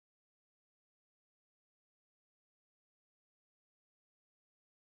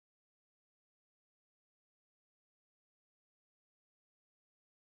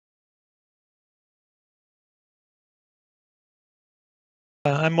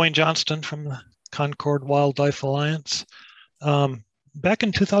I'm Wayne Johnston from the Concord Wildlife Alliance. Back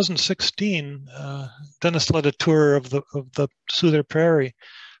in 2016, Dennis led a tour of the Suther Prairie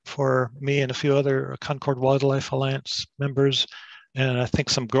for me and a few other Concord Wildlife Alliance members, and I think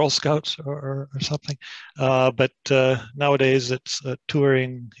some Girl Scouts or something. But nowadays,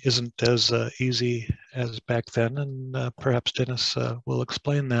 touring isn't as easy as back then, and perhaps Dennis will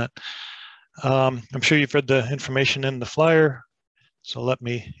explain that. I'm sure you've read the information in the flyer. So let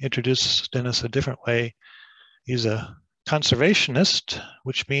me introduce Dennis a different way. He's a conservationist,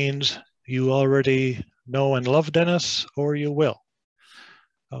 which means you already know and love Dennis, or you will.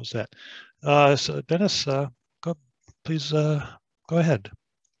 How's that? So Dennis, please go ahead.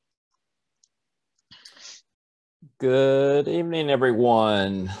 Good evening,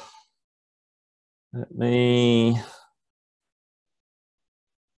 everyone. Let me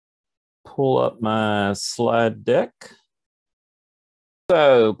pull up my slide deck.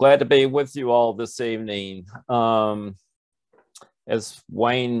 So glad to be with you all this evening. As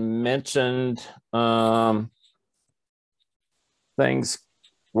Wayne mentioned, things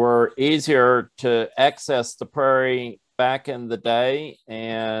were easier to access the prairie back in the day,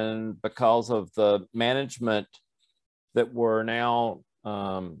 and because of the management that we're now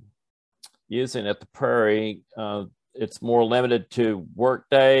using at the prairie, it's more limited to work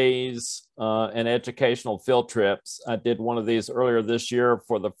days and educational field trips. I did one of these earlier this year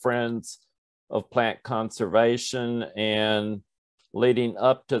for the Friends of Plant Conservation, and leading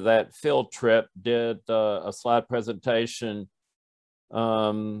up to that field trip, did a slide presentation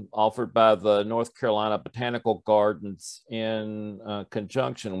offered by the North Carolina Botanical Gardens in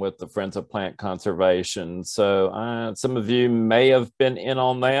conjunction with the Friends of Plant Conservation. So some of you may have been in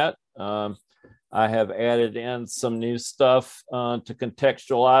on that. I have added in some new stuff to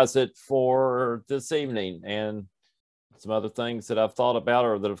contextualize it for this evening, and some other things that I've thought about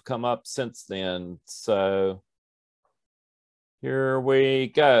or that have come up since then. So here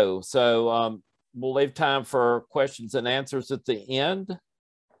we go. So we'll leave time for questions and answers at the end.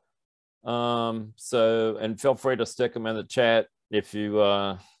 And feel free to stick them in the chat if you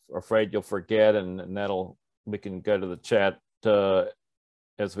are afraid you'll forget, and we can go to the chat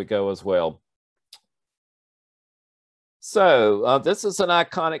as we go as well. So this is an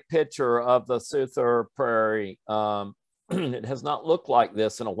iconic picture of the Suther Prairie. It has not looked like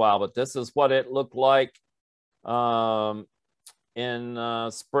this in a while, but this is what it looked like in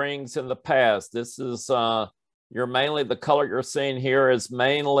springs in the past. This is the color you're seeing here is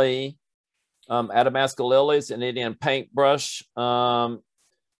mainly Atamasco lilies and Indian paintbrush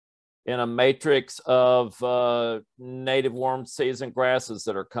in a matrix of native warm season grasses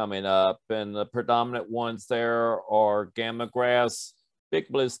that are coming up. And the predominant ones there are gamma grass, big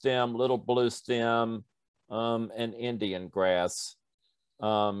bluestem, little bluestem, and Indian grass.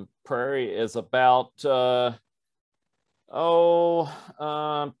 Prairie is about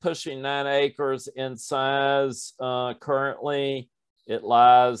pushing 9 acres in size currently. It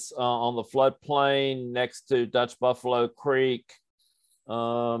lies on the floodplain next to Dutch Buffalo Creek,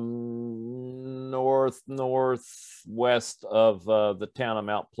 northwest of the town of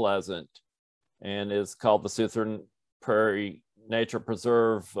Mount Pleasant, and is called the Suther Prairie Nature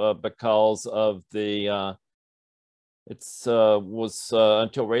Preserve because of the was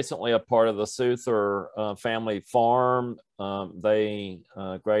until recently a part of the Suther family farm. They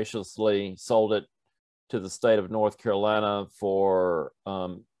graciously sold it to the state of North Carolina for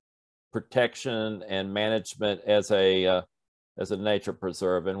protection and management as a nature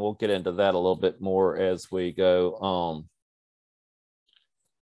preserve, and we'll get into that a little bit more as we go on.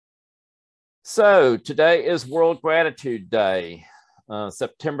 So today is World Gratitude Day,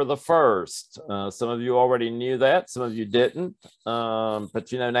 September the 1st. Some of you already knew that, some of you didn't,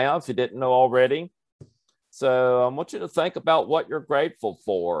 but you know now if you didn't know already. So I want you to think about what you're grateful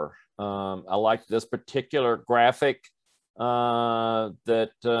for. I like this particular graphic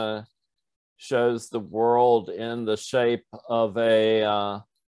that shows the world in the shape of a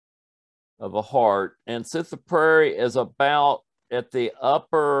heart. And Suther Prairie is about at the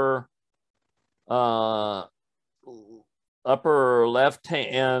upper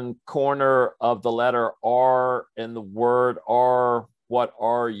left-hand corner of the letter R in the word R. What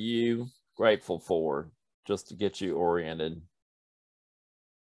are you grateful for? Just to get you oriented.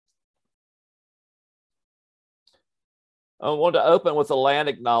 I want to open with a land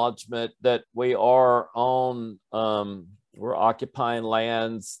acknowledgement that we are on, we're occupying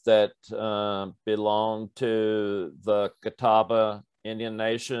lands that belong to the Catawba Indian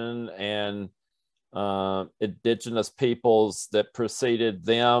Nation and indigenous peoples that preceded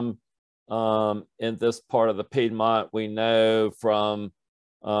them in this part of the Piedmont. We know from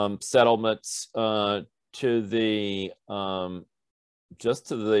settlements to the just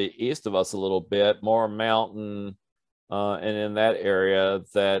to the east of us a little bit, more mountain, and in that area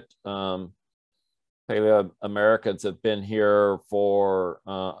that Paleo Americans have been here for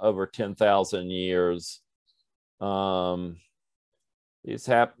over 10,000 years. Neither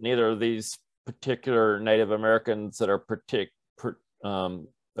of these particular Native Americans that are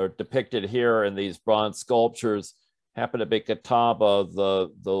depicted here in these bronze sculptures happen to be Catawba.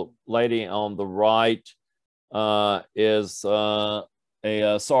 The lady on the right is a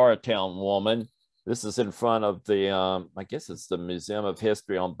Saratown woman. This is in front of the, I guess it's the Museum of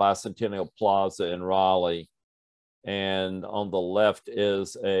History on Bicentennial Plaza in Raleigh. And on the left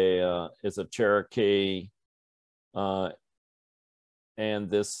is a Cherokee, and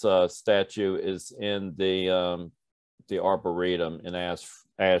this statue is in the Arboretum in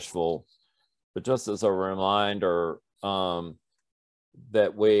Asheville. But just as a reminder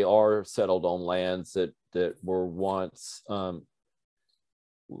that we are settled on lands that were once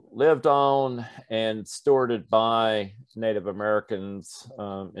lived on and stewarded by Native Americans,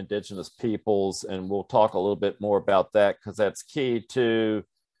 indigenous peoples, and we'll talk a little bit more about that because that's key to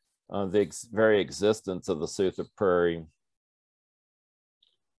the very existence of the Suther Prairie.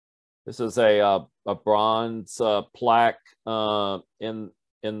 This is a bronze plaque in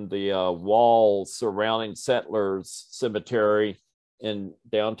the wall surrounding Settlers Cemetery in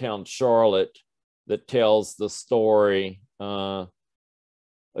downtown Charlotte that tells the story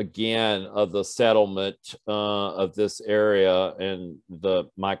again of the settlement of this area and the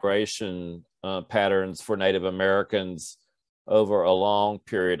migration patterns for Native Americans over a long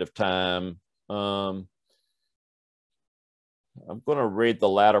period of time. I'm going to read the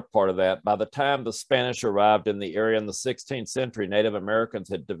latter part of that. By the time the Spanish arrived in the area in the 16th century, Native Americans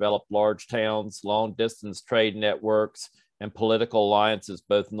had developed large towns, long-distance trade networks, and political alliances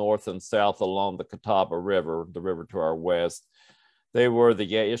both north and south along the Catawba River, the river to our west. They were the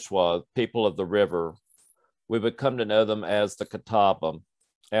Yeishwa, people of the river. We would come to know them as the Catawba.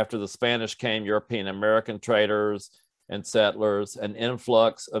 After the Spanish came European American traders and settlers, an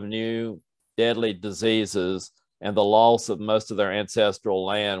influx of new deadly diseases, and the loss of most of their ancestral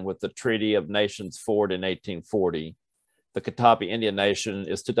land with the Treaty of Nations Ford in 1840. The Catawba Indian Nation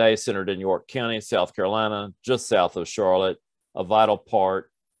is today centered in York County, South Carolina, just south of Charlotte, a vital part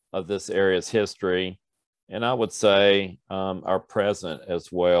of this area's history, and I would say our present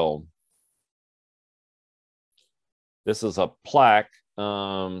as well. This is a plaque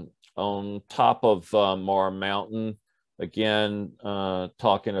on top of Mara Mountain, again,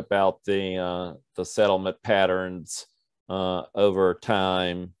 talking about the settlement patterns over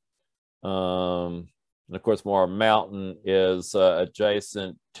time. And of course, Mara Mountain is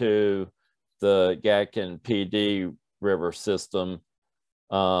adjacent to the Gatkin PD river system,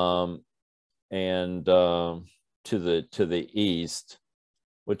 and to the east,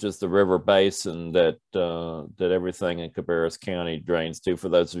 which is the river basin that everything in Cabarrus County drains to, for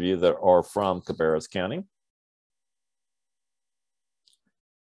those of you that are from Cabarrus County.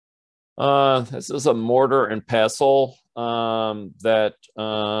 This is a mortar and pestle that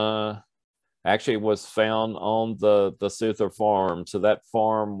actually was found on the Suther farm. So that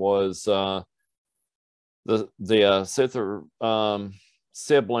farm was the Suther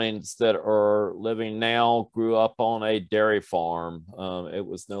siblings that are living now grew up on a dairy farm. It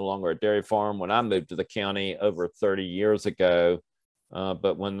was no longer a dairy farm when I moved to the county over 30 years ago.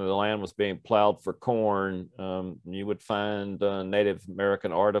 But when the land was being plowed for corn, you would find Native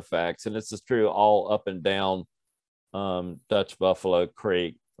American artifacts. And this is true all up and down Dutch Buffalo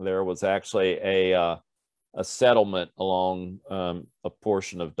Creek. There was actually a settlement along a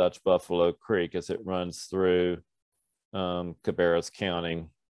portion of Dutch Buffalo Creek as it runs through Cabarrus County.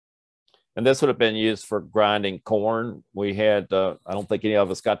 And this would have been used for grinding corn. We had, I don't think any of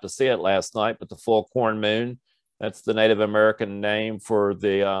us got to see it last night, but the full corn moon, that's the Native American name for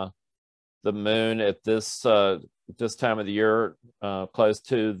the moon at this time of the year, close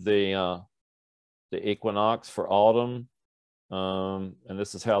to the equinox for autumn. And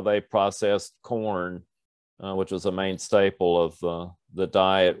this is how they processed corn, which was a main staple of the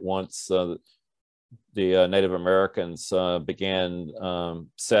diet once the Native Americans began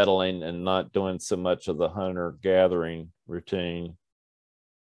settling and not doing so much of the hunter-gathering routine.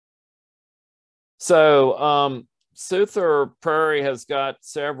 So Suther Prairie has got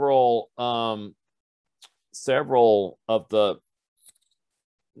several of the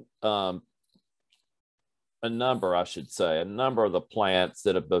a number of the plants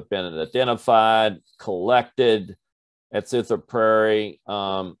that have been identified, collected at Suther Prairie.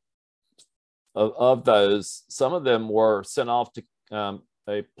 Of those, some of them were sent off to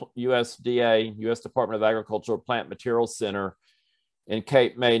USDA, U.S. Department of Agriculture Plant Materials Center in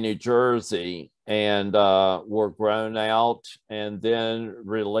Cape May, New Jersey, and were grown out and then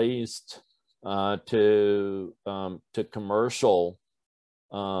released to commercial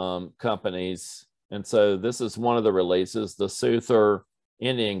companies. And so this is one of the releases, the Suther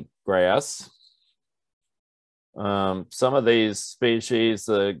Indiangrass. Some of these species,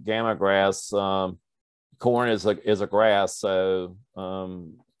 the gamma grass, corn is a grass, so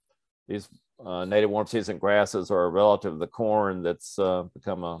these native warm season grasses are a relative of the corn that's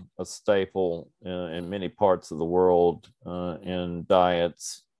become a staple in many parts of the world in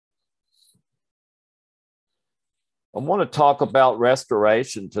diets. I want to talk about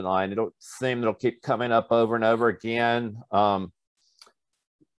restoration tonight. It'll seem it'll keep coming up over and over again.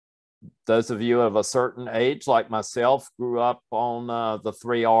 Those of you of a certain age, like myself, grew up on the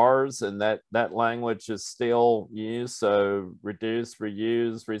 3 R's, and that language is still used. So reduce,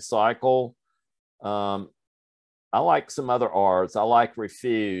 reuse, recycle. I like some other R's. I like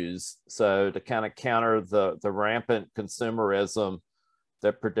refuse. So to kind of counter the rampant consumerism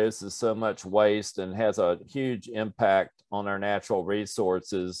that produces so much waste and has a huge impact on our natural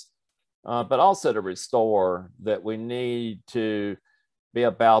resources, but also to restore, that we need to be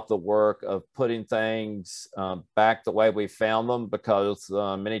about the work of putting things back the way we found them, because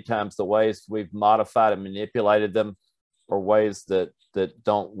many times the ways we've modified and manipulated them are ways that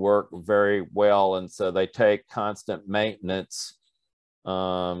don't work very well. And so they take constant maintenance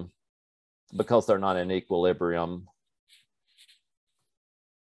because they're not in equilibrium.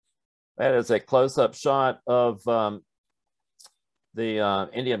 That is a close-up shot of the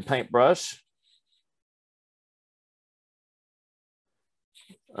Indian paintbrush.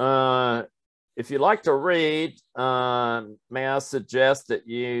 If you like to read, may I suggest that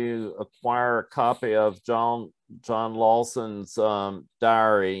you acquire a copy of John Lawson's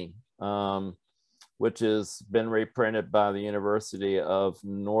diary, which has been reprinted by the University of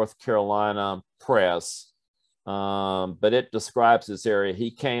North Carolina Press. But it describes this area.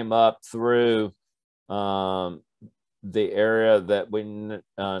 He came up through the area that we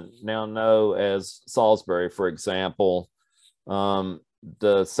now know as Salisbury, for example.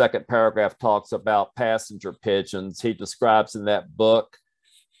 The second paragraph talks about passenger pigeons. He describes in that book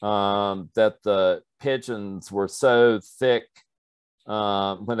that the pigeons were so thick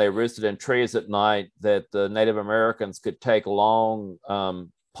when they roosted in trees at night that the Native Americans could take long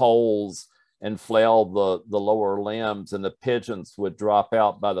poles and flail the lower limbs, and the pigeons would drop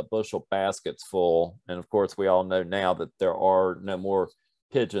out by the bushel baskets full. And of course, we all know now that there are no more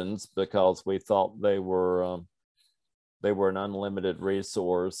pigeons because we thought they were an unlimited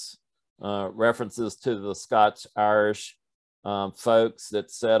resource. References to the Scotch-Irish folks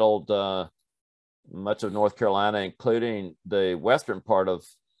that settled much of North Carolina, including the western part of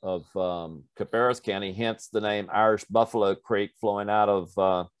Cabarrus County, hence the name Irish Buffalo Creek flowing out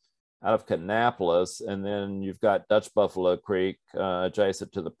of Kannapolis. And then you've got Dutch Buffalo Creek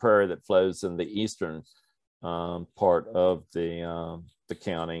adjacent to the prairie that flows in the eastern part of the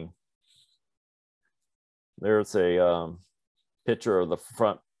county. There's a picture of the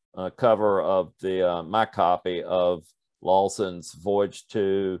front cover of the my copy of Lawson's Voyage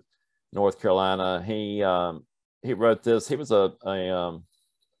to North Carolina. He wrote this. He was I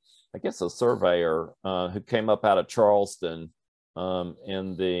guess a surveyor who came up out of Charleston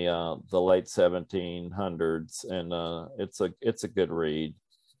in the late 1700s, and it's a good read.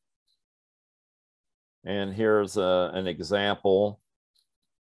 And here's an example.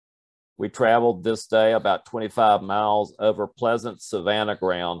 We traveled this day about 25 miles over pleasant savanna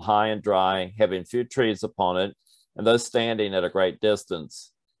ground, high and dry, having few trees upon it, and those standing at a great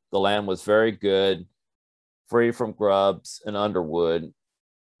distance. The land was very good, free from grubs and underwood.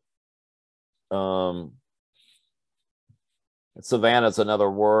 Savanna is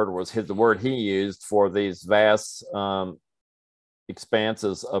another word, the word he used for these vast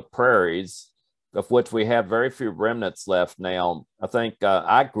expanses of prairies, of which we have very few remnants left now. I think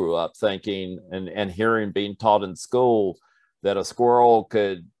I grew up thinking and hearing, being taught in school, that a squirrel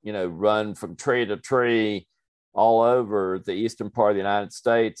could, run from tree to tree all over the eastern part of the United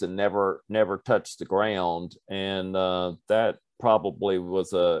States and never touch the ground. And that probably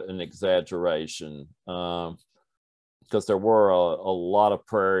was an exaggeration, because there were a lot of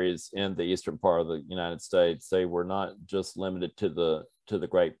prairies in the eastern part of the United States. They were not just limited to the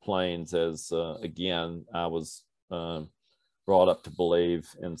Great Plains, as again I was brought up to believe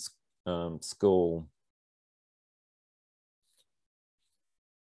in school.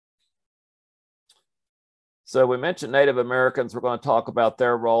 So we mentioned Native Americans. We're going to talk about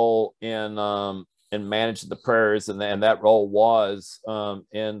their role in and managed the prairies, and that role was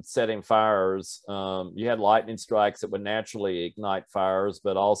in setting fires. You had lightning strikes that would naturally ignite fires,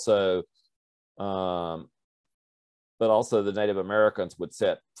 but also the Native Americans would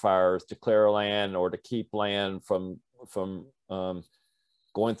set fires to clear land or to keep land from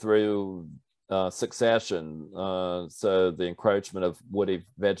going through succession. So the encroachment of woody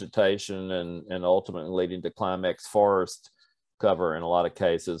vegetation and ultimately leading to climax forest cover in a lot of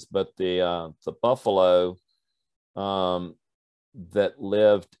cases. But the buffalo that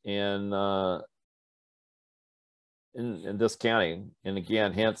lived in this county, and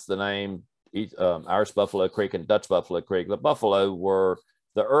again, hence the name Irish Buffalo Creek and Dutch Buffalo Creek. The buffalo were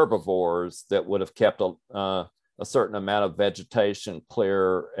the herbivores that would have kept a certain amount of vegetation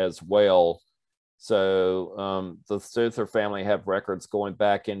clear as well. So the Suther family have records going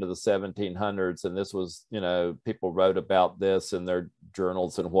back into the 1700s, and this was, people wrote about this in their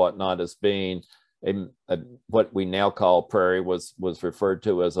journals and whatnot as being what we now call prairie was referred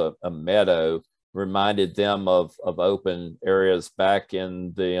to as a meadow. Reminded them of open areas back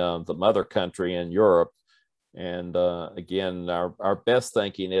in the mother country in Europe. And again, our best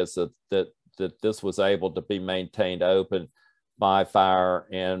thinking is that this was able to be maintained open by fire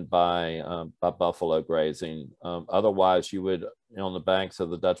and by buffalo grazing. Otherwise, you would, on the banks of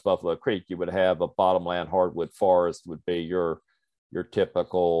the Dutch Buffalo Creek, you would have a bottomland hardwood forest would be your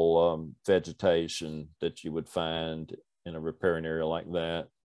typical vegetation that you would find in a riparian area like that.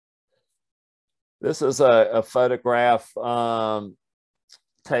 This is a photograph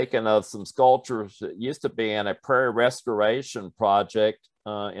taken of some sculptures that used to be in a prairie restoration project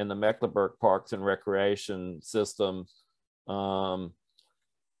in the Mecklenburg Parks and Recreation System.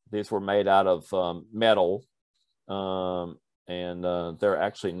 These were made out of metal, and they're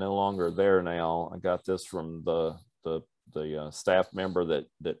actually no longer there now. I got this from the staff member that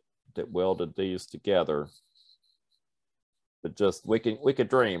welded these together. But just we could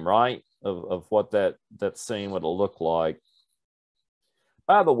dream, right, of what that scene would look like.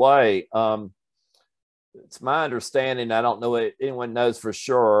 By the way, it's my understanding, I don't know if anyone knows for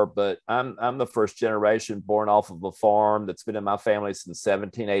sure, but I'm the first generation born off of a farm that's been in my family since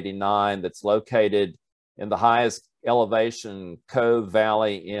 1789, that's located in the highest elevation Cove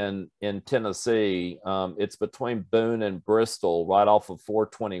Valley in Tennessee. It's between Boone and Bristol, right off of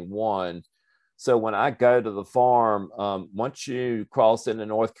 421. So when I go to the farm, once you cross into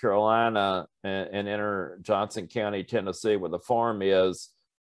North Carolina and enter Johnson County, Tennessee, where the farm is,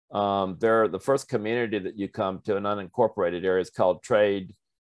 the first community that you come to, an unincorporated area, is called Trade,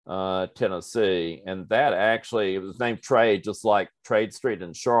 Tennessee. And that actually, it was named Trade, just like Trade Street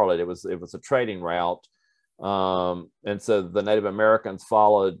in Charlotte. It was a trading route. And so the Native Americans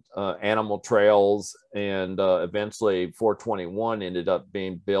followed animal trails, and eventually 421 ended up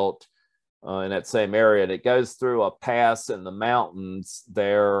being built in that same area. And it goes through a pass in the mountains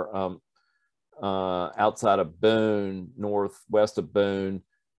there outside of Boone, northwest of Boone.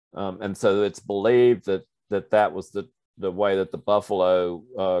 And so it's believed that was the way that the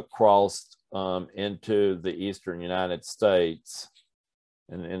buffalo crossed into the eastern United States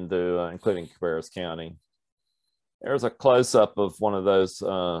and into including Cabarrus County. There's a close-up of one of those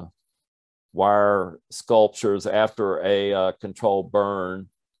wire sculptures after a controlled burn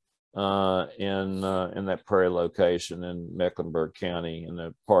in that prairie location in Mecklenburg County in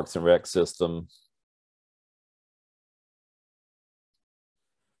the Parks and Rec system.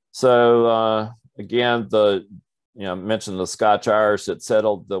 So again, I mentioned the Scotch Irish that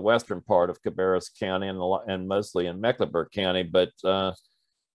settled the western part of Cabarrus County and mostly in Mecklenburg County, but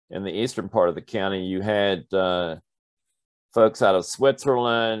in the eastern part of the county, you had folks out of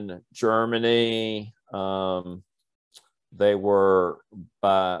Switzerland, Germany. They were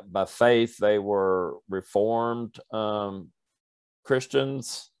by faith, they were Reformed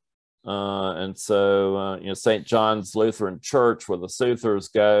Christians. And so, St. John's Lutheran Church, where the Suthers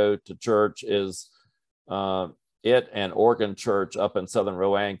go to church, is it and Oregon Church up in southern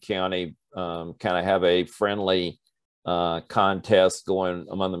Rowan County kind of have a friendly contest going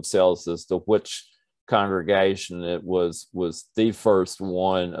among themselves as to which congregation it was the first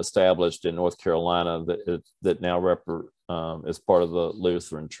one established in North Carolina that now is part of the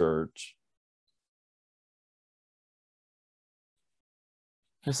Lutheran Church.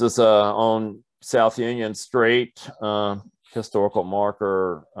 This is on South Union Street, historical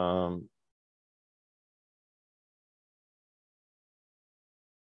marker.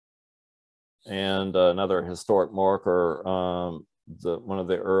 And another historic marker, one of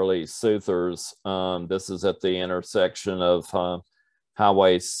the early Suthers. This is at the intersection of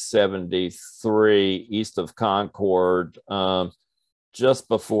Highway 73 east of Concord. just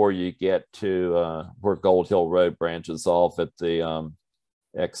before you get to where Gold Hill Road branches off at the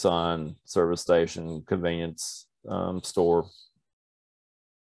Exxon service station convenience store.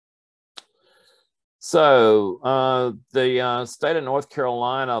 So the state of North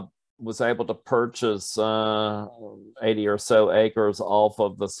Carolina was able to purchase 80 or so acres off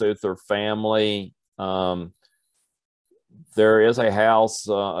of the Suther family. There is a house,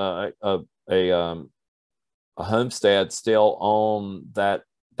 a homestead still on that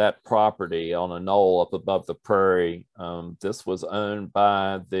property on a knoll up above the prairie. This was owned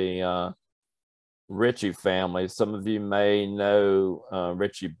by the Ritchie family. Some of you may know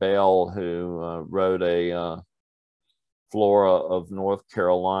Ritchie Bell, who wrote a Flora of North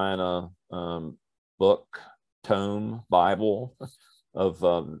Carolina book, tome, Bible of,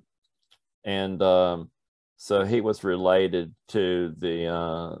 so he was related to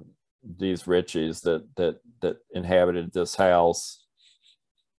the these Ritchies that inhabited this house.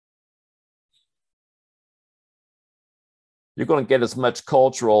 You're going to get as much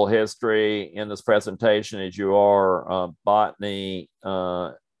cultural history in this presentation as you are botany,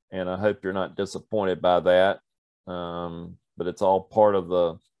 and I hope you're not disappointed by that. But it's all part of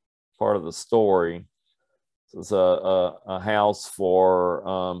the story. This is a house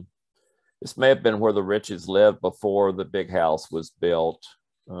for this may have been where the Ritchies lived before the big house was built.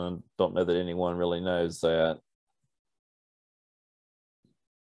 Don't know that anyone really knows that.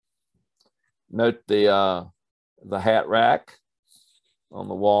 Note the hat rack on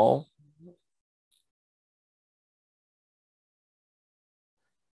the wall.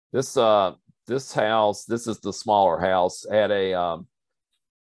 This house, this is the smaller house, had a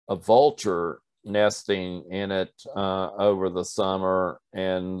vulture nesting in it over the summer,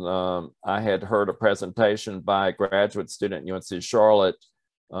 and I had heard a presentation by a graduate student at UNC Charlotte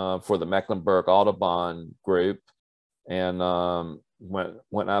for the Mecklenburg Audubon group, and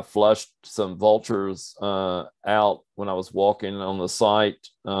when I flushed some vultures out when I was walking on the site,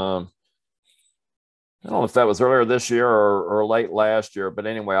 I don't know if that was earlier this year or late last year, but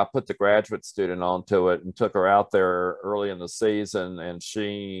anyway, I put the graduate student onto it and took her out there early in the season, and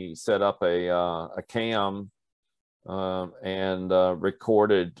she set up a cam and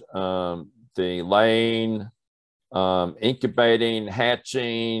recorded the laying, incubating,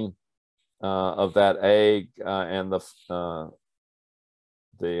 hatching of that egg and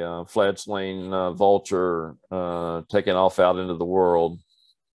the fledgling vulture taking off out into the world.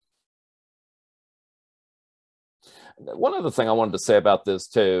 One other thing I wanted to say about this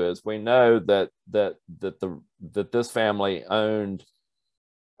too is we know that this family owned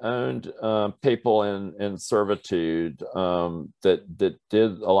people in servitude that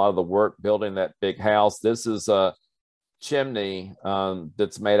did a lot of the work building that big house. This is a chimney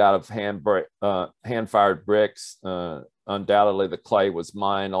that's made out of hand-fired bricks. Undoubtedly, the clay was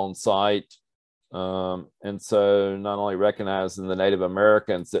mined on site. And so not only recognizing the Native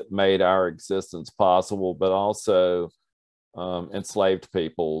Americans that made our existence possible, but also enslaved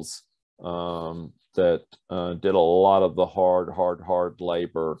peoples that did a lot of the hard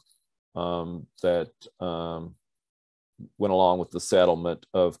labor that went along with the settlement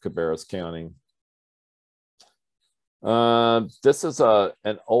of Cabarrus County. This is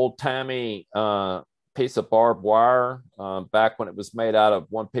an old-timey piece of barbed wire back when it was made out of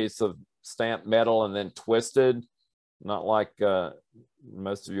one piece of stamped metal and then twisted, not like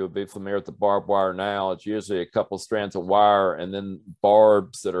most of you would be familiar with the barbed wire now. It's usually a couple strands of wire and then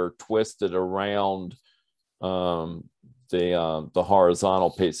barbs that are twisted around the horizontal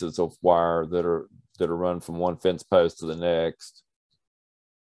pieces of wire that are run from one fence post to the next.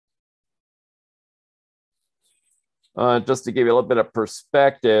 Just to give you a little bit of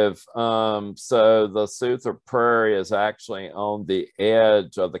perspective, so the Suther Prairie is actually on the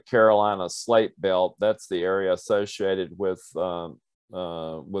edge of the Carolina Slate Belt. That's the area associated with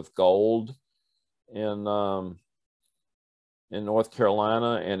gold in North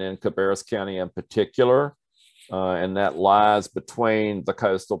Carolina and in Cabarrus County in particular, and that lies between the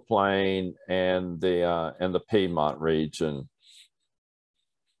coastal plain and the Piedmont region.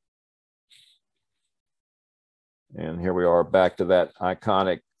 And here we are back to that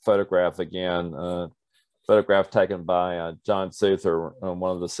iconic photograph again, photograph taken by John Suther,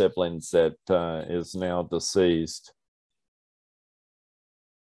 one of the siblings that is now deceased.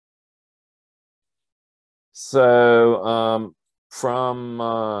 So from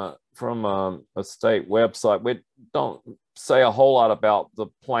a state website, we don't say a whole lot about the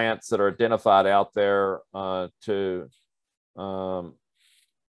plants that are identified out there to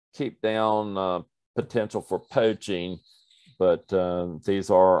keep down potential for poaching, but these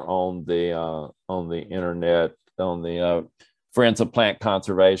are on the internet, on the Friends of Plant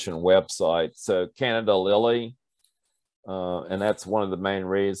Conservation website. So Canada lily, and that's one of the main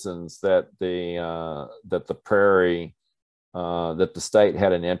reasons that the prairie, that the state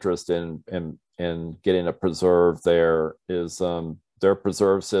had an interest in getting a preserve there, is their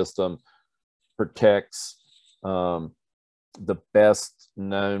preserve system protects the best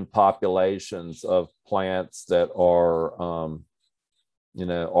known populations of plants that are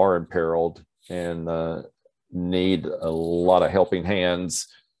are imperiled and need a lot of helping hands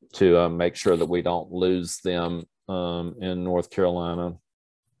to make sure that we don't lose them in North Carolina.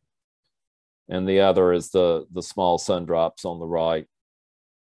 And the other is the small sundrops on the right.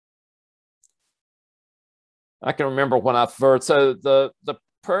 I can remember when I first, so the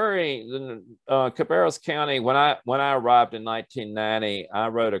prairie, Cabarrus County, when I arrived in 1990, I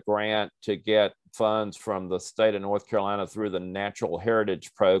wrote a grant to get funds from the state of North Carolina through the Natural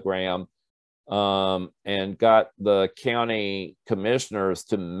Heritage Program, and got the county commissioners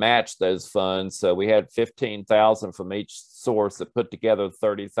to match those funds. So we had $15,000 from each source that put together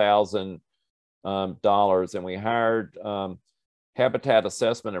 $30,000, and we hired Habitat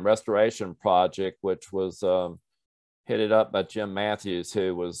Assessment and Restoration Project, which was headed up by Jim Matthews,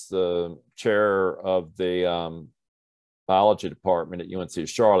 who was the chair of the biology department at UNC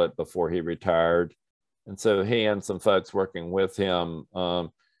Charlotte before he retired. And so he and some folks working with him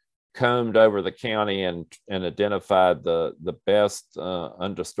combed over the county and identified the best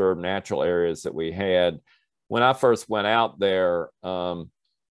undisturbed natural areas that we had. When I first went out there,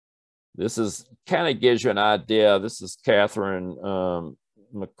 this is kind of gives you an idea. This is Catherine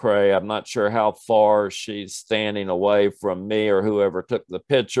McCrae. I'm not sure how far she's standing away from me or whoever took the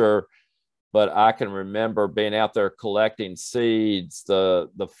picture, but I can remember being out there collecting seeds the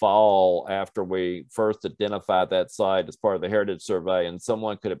fall after we first identified that site as part of the Heritage Survey, and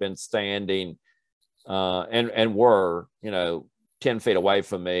someone could have been standing and were, 10 feet away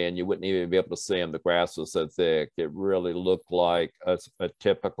from me, and you wouldn't even be able to see them. The grass was so thick. It really looked like a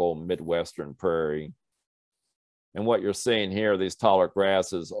typical Midwestern prairie. And what you're seeing here, these taller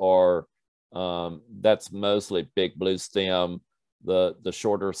grasses are, that's mostly big bluestem. The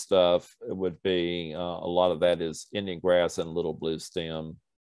shorter stuff would be, a lot of that is Indian grass and little bluestem.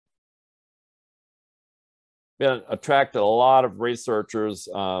 Been attracted a lot of researchers.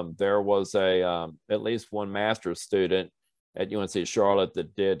 There was at least one master's student at UNC Charlotte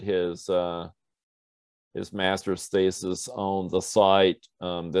that did his master's thesis on the site.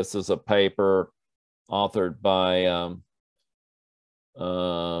 This is a paper authored by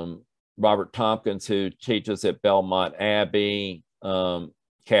Robert Tompkins, who teaches at Belmont Abbey.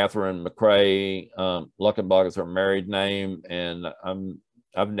 Catherine McCrae, Luckenbach is her married name, and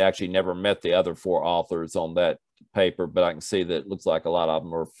I've actually never met the other four authors on that paper, but I can see that it looks like a lot of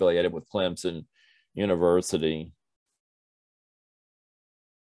them are affiliated with Clemson University.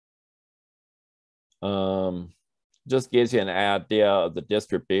 Just gives you an idea of the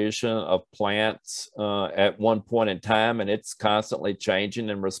distribution of plants at one point in time, and it's constantly changing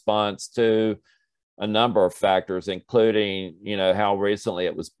in response to a number of factors, including, how recently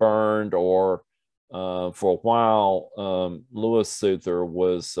it was burned, or for a while, Lewis Suther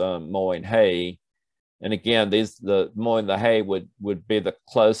was mowing hay. And again, mowing the hay would be the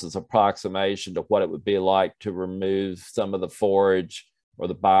closest approximation to what it would be like to remove some of the forage or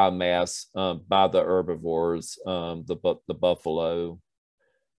the biomass by the herbivores, the buffalo.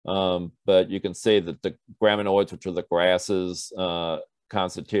 But you can see that the graminoids, which are the grasses,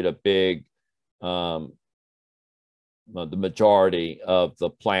 constitute a big, the majority of the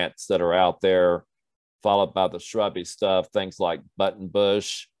plants that are out there, followed by the shrubby stuff, things like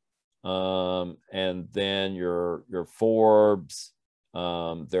buttonbush, and then your forbs.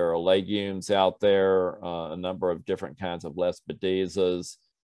 There are legumes out there, a number of different kinds of lespedezas,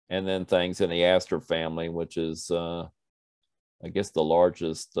 and then things in the aster family, which is, I guess, the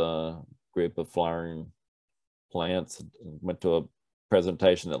largest group of flowering plants. Went to a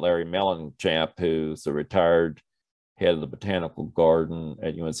presentation that Larry Mellenchamp, who's a retired head of the botanical garden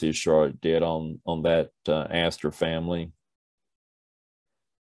at UNC Charlotte, did on that aster family.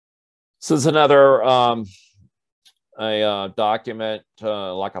 This is another a document,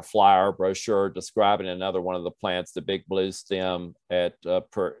 like a flyer brochure describing another one of the plants, the big bluestem at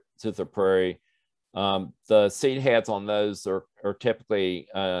Suther Prairie. The seed heads on those are typically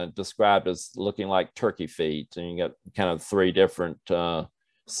described as looking like turkey feet, and you got kind of three different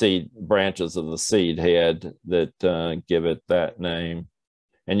seed branches of the seed head that give it that name.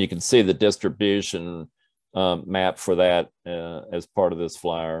 And you can see the distribution map for that as part of this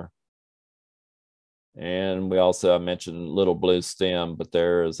flyer. And we also, I mentioned little bluestem, but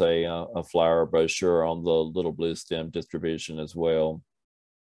there is a flower brochure on the little bluestem distribution as well.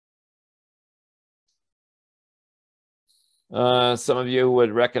 Some of you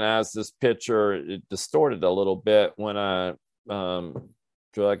would recognize this picture. It distorted a little bit when I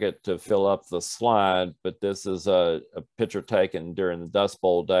drug it to fill up the slide, but this is a picture taken during the Dust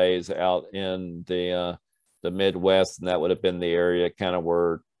Bowl days out in the Midwest, and that would have been the area kind of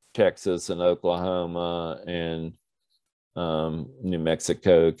where Texas and Oklahoma and New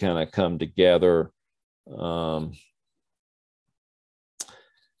Mexico kind of come together.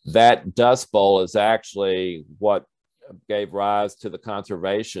 That Dust Bowl is actually what gave rise to the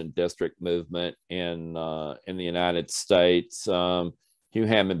conservation district movement in the United States. Hugh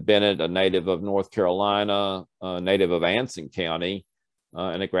Hammond Bennett, a native of North Carolina, a native of Anson County,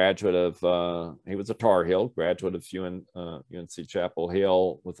 and a graduate of, he was a Tar Heel, graduate of UNC Chapel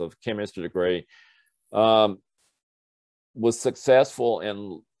Hill with a chemistry degree, was successful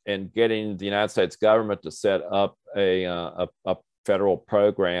in getting the United States government to set up a federal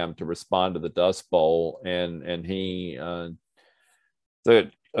program to respond to the Dust Bowl. And he,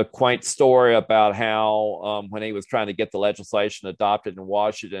 a quaint story about how when he was trying to get the legislation adopted in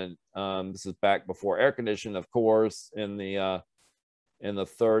Washington, this is back before air conditioning, of course, in the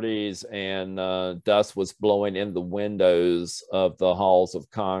 30s, and dust was blowing in the windows of the halls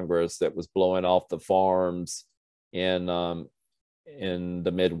of Congress that was blowing off the farms in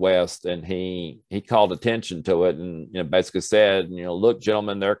the Midwest, and he called attention to it, and basically said, look,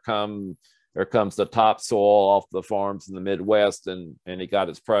 gentlemen, there comes the topsoil off the farms in the Midwest, and he got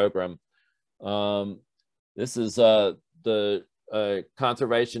his program. This is the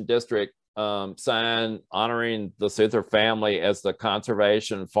conservation district sign honoring the Suther family as the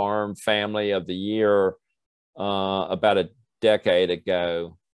Conservation Farm Family of the Year about a decade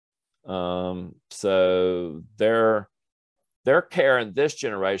ago. So their care in this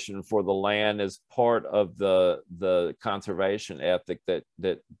generation for the land is part of the conservation ethic that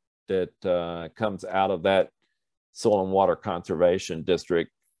comes out of that Soil and Water Conservation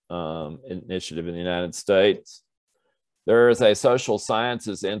District initiative in the United States. There is a social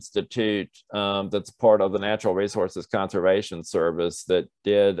sciences institute that's part of the Natural Resources Conservation Service that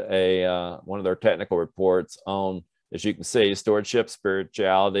did one of their technical reports on, as you can see, stewardship,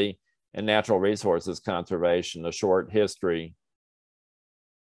 spirituality, and natural resources conservation, a short history.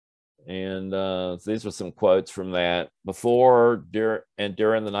 And these are some quotes from that. Before, and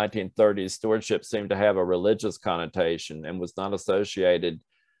during the 1930s, stewardship seemed to have a religious connotation and was not associated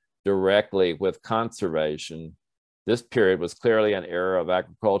directly with conservation. This period was clearly an era of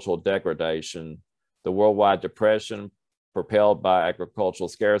agricultural degradation. The worldwide depression, propelled by agricultural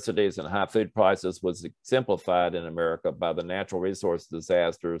scarcities and high food prices, was exemplified in America by the natural resource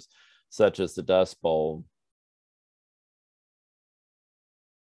disasters such as the Dust Bowl.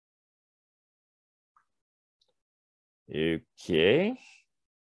 Okay.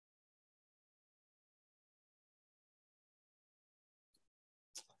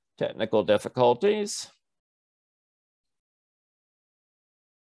 Technical difficulties.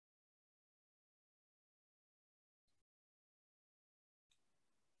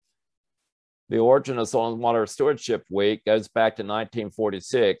 The origin of Soil and Water Stewardship Week goes back to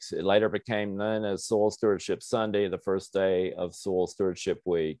 1946. It later became known as Soil Stewardship Sunday, the first day of Soil Stewardship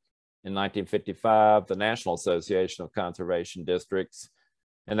Week. In 1955, the National Association of Conservation Districts,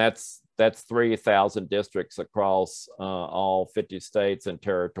 and that's 3,000 districts across all 50 states and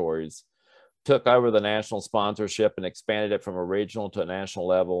territories, took over the national sponsorship and expanded it from a regional to a national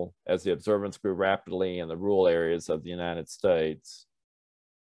level as the observance grew rapidly in the rural areas of the United States.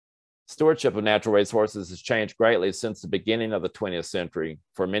 Stewardship of natural resources has changed greatly since the beginning of the 20th century.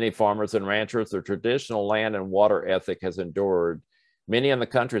 For many farmers and ranchers, their traditional land and water ethic has endured. Many in the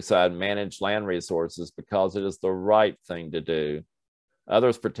countryside manage land resources because it is the right thing to do.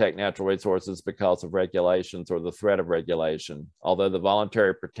 Others protect natural resources because of regulations or the threat of regulation. Although the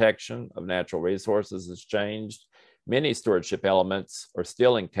voluntary protection of natural resources has changed, many stewardship elements are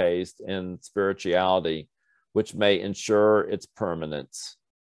still encased in spirituality, which may ensure its permanence.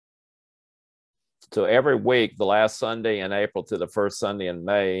 So every week, the last Sunday in April to the first Sunday in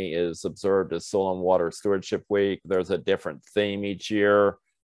May is observed as Soil and Water Stewardship Week. There's a different theme each year.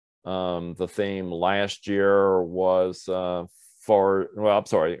 The theme last year was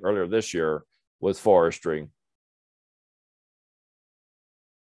earlier this year was forestry.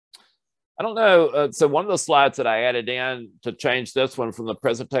 I don't know. So one of the slides that I added in to change this one from the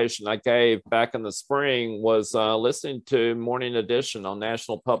presentation I gave back in the spring was listening to Morning Edition on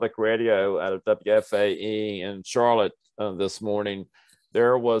National Public Radio out of WFAE in Charlotte this morning.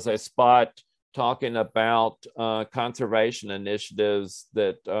 There was a spot talking about conservation initiatives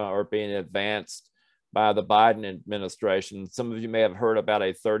that are being advanced by the Biden administration. Some of you may have heard about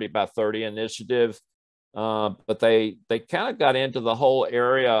a 30 by 30 initiative, but they kind of got into the whole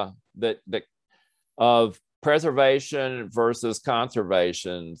area of preservation versus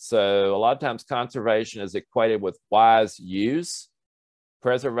conservation. So a lot of times conservation is equated with wise use.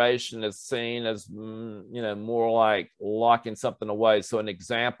 Preservation is seen as, more like locking something away. So an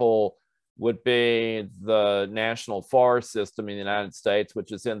example would be the National Forest System in the United States,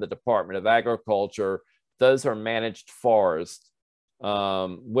 which is in the Department of Agriculture. Those are managed forests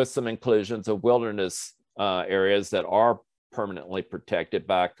with some inclusions of wilderness areas that are permanently protected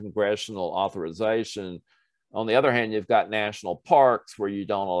by congressional authorization. On the other hand, you've got national parks where you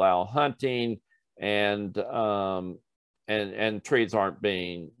don't allow hunting, and trees aren't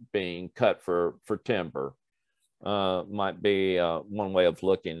being cut for timber. Might be one way of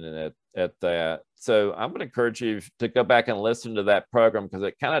looking at that. So I'm going to encourage you to go back and listen to that program, because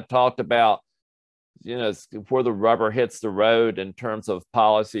it kind of talked about, where the rubber hits the road in terms of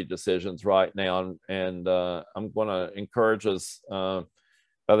policy decisions right now. And I'm going to encourage us,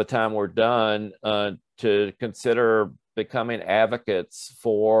 by the time we're done, to consider becoming advocates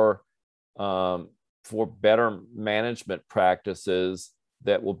for better management practices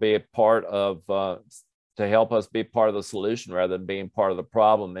that will be a part of, to help us be part of the solution rather than being part of the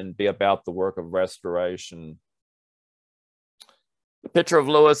problem, and be about the work of restoration. The picture of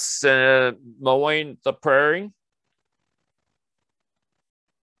Lewis mowing the prairie.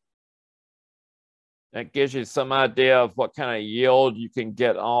 That gives you some idea of what kind of yield you can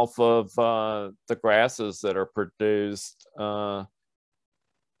get off of the grasses that are produced.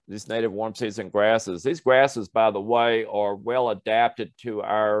 These native warm season grasses. These grasses, by the way, are well adapted to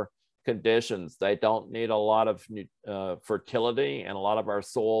our conditions. They don't need a lot of fertility, and a lot of our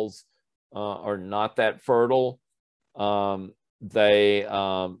soils are not that fertile. The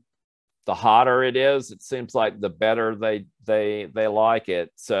hotter it is, it seems like the better they like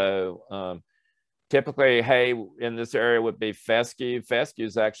it. So typically hay in this area would be fescue. Fescue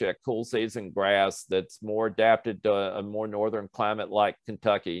is actually a cool season grass that's more adapted to a more northern climate like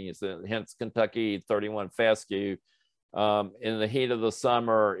Kentucky. Hence Kentucky 31 fescue. In the heat of the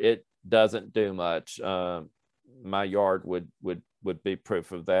summer, it doesn't do much. My yard would be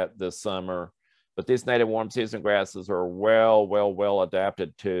proof of that this summer. But these native warm season grasses are well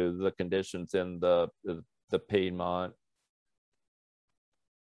adapted to the conditions in the Piedmont.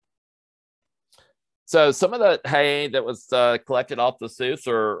 So some of the hay that was collected off the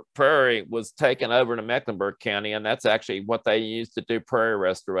Suther Prairie was taken over to Mecklenburg County, and that's actually what they used to do prairie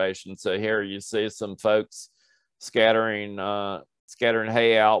restoration. So here you see some folks scattering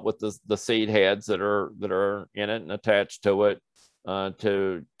hay out with the seed heads that are in it and attached to it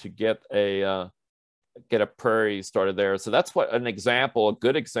to get a prairie started there. So that's a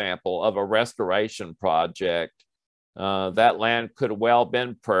good example of a restoration project. That land could have well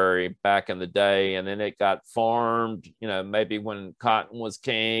been prairie back in the day, and then it got farmed, maybe when cotton was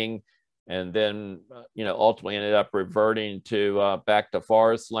king, and then, ultimately ended up reverting to back to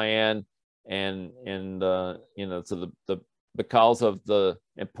forest land. And so because of the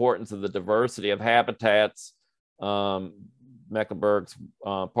importance of the diversity of habitats, Mecklenburg's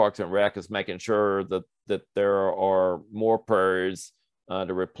Parks and Rec is making sure that there are more prairies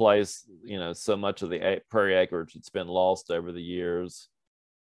to replace, so much of the prairie acreage that's been lost over the years.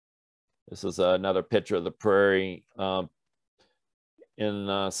 This is another picture of the prairie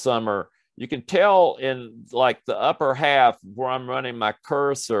in summer. You can tell in like the upper half where I'm running my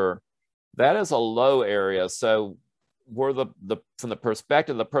cursor, that is a low area. So where from the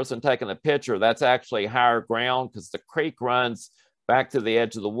perspective of the person taking the picture, that's actually higher ground because the creek runs back to the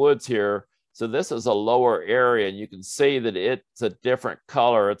edge of the woods here. So this is a lower area, and you can see that it's a different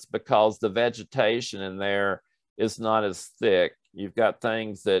color. It's because the vegetation in there is not as thick. You've got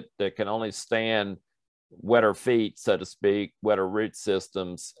things that can only stand wetter feet, so to speak, wetter root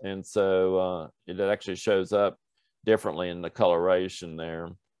systems. And so it actually shows up differently in the coloration there.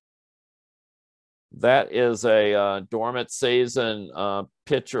 That is a dormant season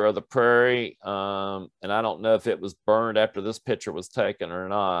picture of the prairie. And I don't know if it was burned after this picture was taken or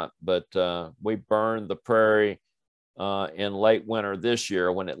not, but we burned the prairie in late winter this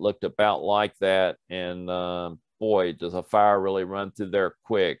year when it looked about like that. And boy, does a fire really run through there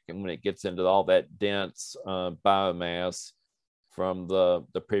quick. And when it gets into all that dense biomass from the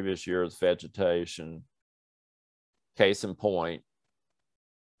previous year's vegetation. Case in point.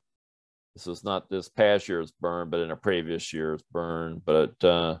 This was not this past year's burn, but in a previous year's burn. But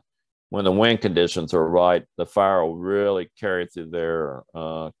when the wind conditions are right, the fire will really carry through there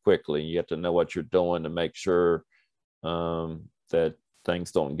quickly. You have to know what you're doing to make sure that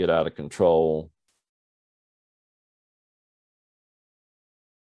things don't get out of control.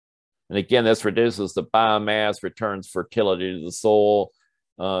 And again, this reduces the biomass, returns fertility to the soil.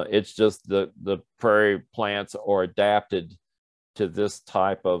 It's just the prairie plants are adapted to this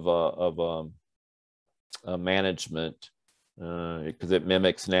type of management because it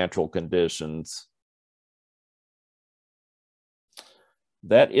mimics natural conditions.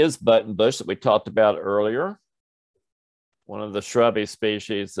 That is buttonbush that we talked about earlier, one of the shrubby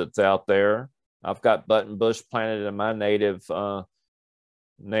species that's out there. I've got buttonbush planted in my native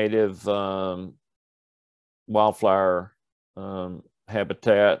wildflower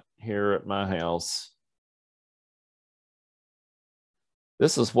habitat here at my house.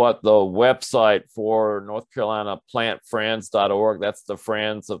 This is what the website for North Carolina plantfriends.org. That's the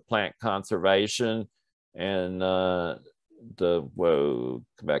Friends of Plant Conservation. And whoa,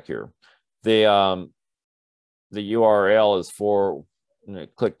 come back here. The URL is for,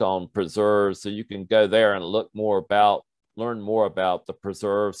 clicked on preserve, so you can go there and learn more about the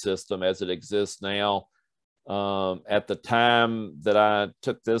preserve system as it exists now. At the time that I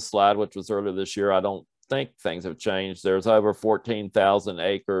took this slide, which was earlier this year, I don't think things have changed. There's over 14,000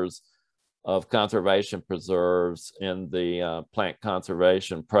 acres of conservation preserves in the plant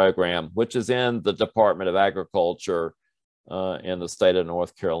conservation program, which is in the Department of Agriculture in the state of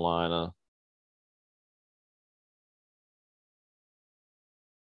North Carolina.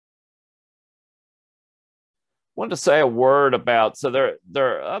 Wanted to say a word about, so there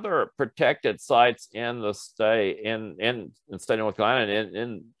are other protected sites in the state, in the state of North Carolina, and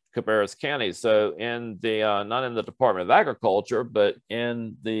in Cabarrus County. So in the not in the Department of Agriculture, but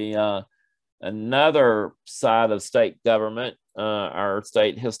in the another side of state government, our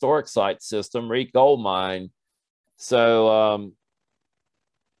state historic site system, Reed Gold Mine. So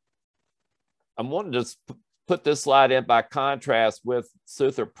I wanted to just put this slide in by contrast with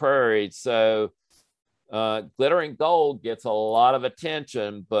Suther Prairie. So glittering gold gets a lot of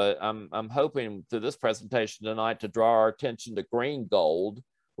attention, but I'm hoping through this presentation tonight to draw our attention to green gold,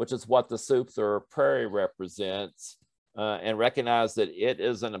 which is what the Suther Prairie represents, and recognize that it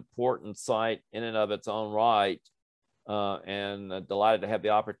is an important site in and of its own right. And delighted to have the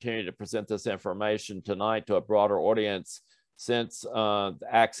opportunity to present this information tonight to a broader audience, since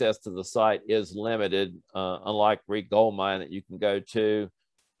access to the site is limited, unlike Reed Gold Mine that you can go to.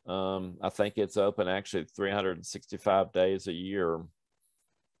 I think it's open actually 365 days a year.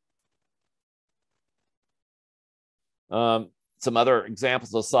 Some other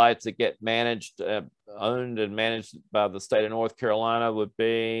examples of sites that get managed, owned and managed by the state of North Carolina would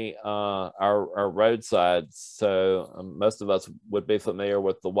be our roadsides. So most of us would be familiar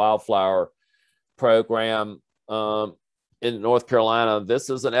with the wildflower program in North Carolina.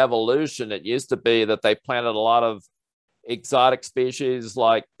 This is an evolution. It used to be that they planted a lot of exotic species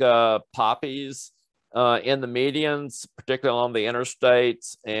like poppies in the medians, particularly along the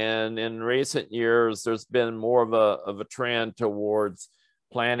interstates. And in recent years, there's been more of a trend towards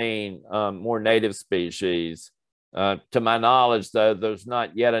planting more native species. To my knowledge, though, there's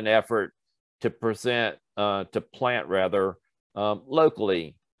not yet an effort to plant rather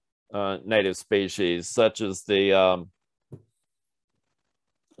locally native species, such as the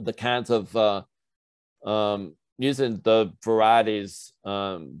kinds of using the varieties,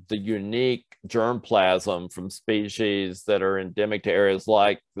 the unique germplasm from species that are endemic to areas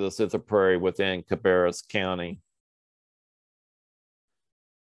like the Suther Prairie within Cabarrus County.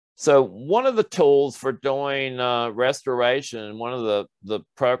 So one of the tools for doing restoration, one of the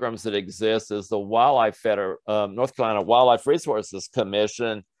programs that exists is the North Carolina Wildlife Resources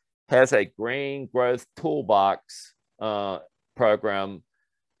Commission has a green growth toolbox program.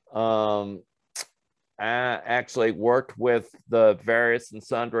 I actually worked with the various and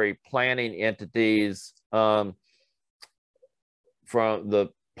sundry planning entities from the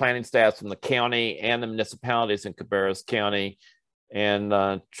planning staffs from the county and the municipalities in Cabarrus County, and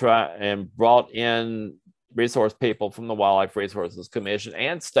brought in resource people from the Wildlife Resources Commission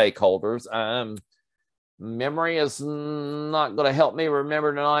and stakeholders. Memory is not going to help me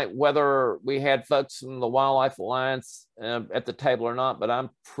remember tonight whether we had folks from the Wildlife Alliance at the table or not, but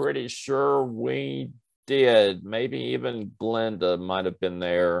I'm pretty sure we did. Maybe even Glenda might have been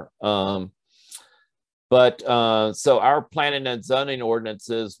there. So our planning and zoning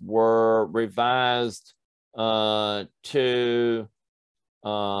ordinances were revised and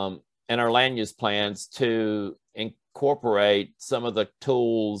our land use plans to incorporate some of the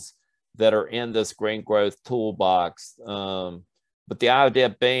tools that are in this green growth toolbox. The but the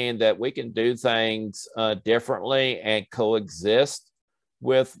idea being that we can do things differently and coexist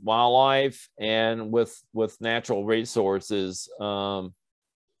with wildlife and with natural resources.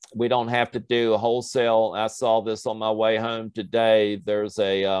 We don't have to do a wholesale. I saw this on my way home today. There's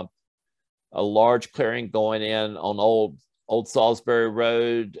a large clearing going in on Old Salisbury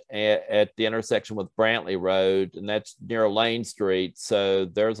Road at the intersection with Brantley Road, and that's near Lane Street. So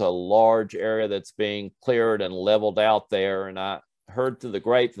there's a large area that's being cleared and leveled out there. And I heard through the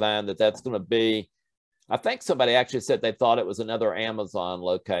grapevine that that's going to be, I think somebody actually said they thought it was another Amazon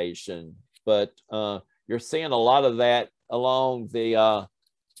location, but you're seeing a lot of that along the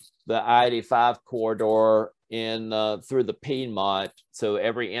I-85 corridor in through the Piedmont. So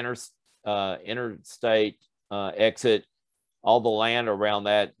every interstate exit, all the land around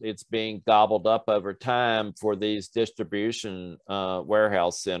that, it's being gobbled up over time for these distribution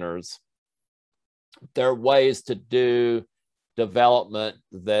warehouse centers. There are ways to do development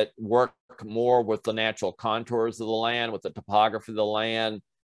that work more with the natural contours of the land, with the topography of the land,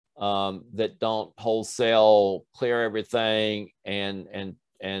 that don't wholesale clear everything and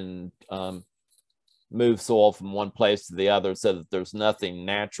move soil from one place to the other, so that there's nothing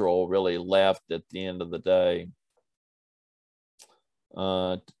natural really left at the end of the day.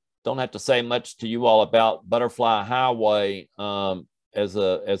 Don't have to say much to you all about Butterfly Highway as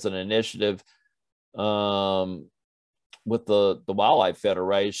an initiative with the Wildlife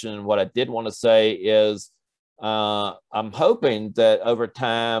Federation. What I did want to say is I'm hoping that over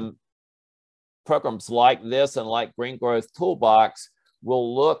time, programs like this and like Green Growth Toolbox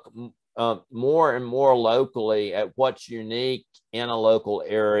will look more and more locally at what's unique in a local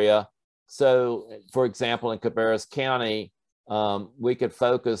area. So, for example, in Cabarrus County, we could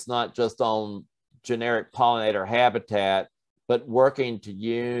focus not just on generic pollinator habitat, but working to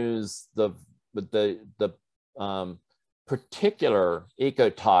use the particular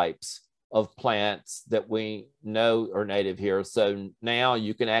ecotypes of plants that we know are native here. So now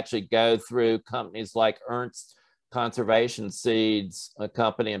you can actually go through companies like Ernst Conservation Seeds, a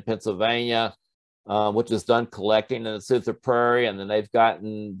company in Pennsylvania, which has done collecting in the Suther Prairie, and then they've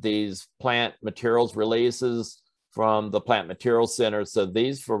gotten these plant materials releases from the Plant Materials Center. So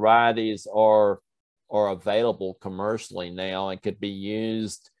these varieties are available commercially now and could be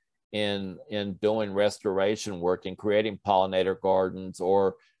used in doing restoration work and creating pollinator gardens.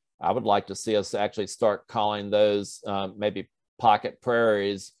 Or I would like to see us actually start calling those maybe pocket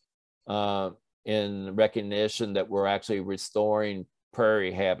prairies in recognition that we're actually restoring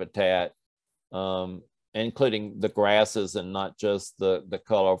prairie habitat, including the grasses and not just the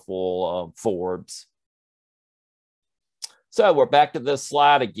colorful forbs. So we're back to this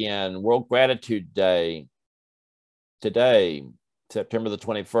slide again. World Gratitude Day. Today, September the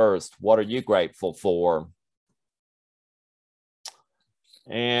 21st. What are you grateful for?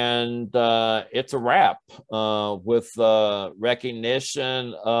 And it's a wrap with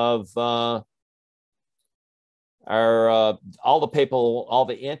recognition of all the people, all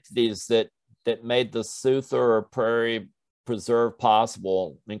the entities that made the Suther Prairie Preserve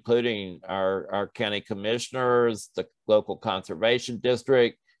possible, including our county commissioners, the local conservation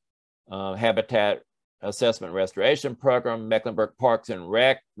district, Habitat Assessment Restoration Program, Mecklenburg Parks and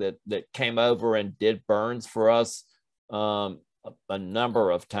Rec that came over and did burns for us a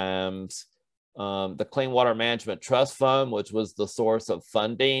number of times. The Clean Water Management Trust Fund, which was the source of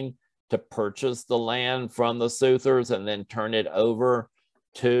funding to purchase the land from the Suthers and then turn it over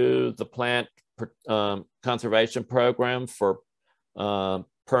to the Plant Conservation Program for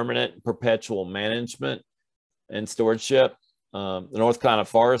permanent perpetual management and stewardship. The North Carolina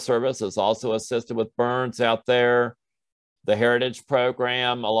Forest Service has also assisted with burns out there. The Heritage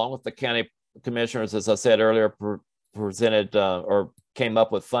Program, along with the county commissioners, as I said earlier, presented or came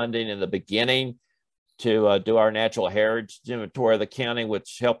up with funding in the beginning to do our natural heritage inventory of the county,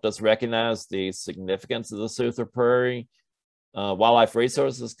 which helped us recognize the significance of the Suther Prairie. Wildlife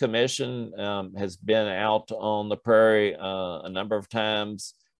Resources Commission has been out on the prairie a number of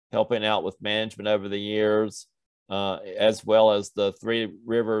times, helping out with management over the years, as well as the Three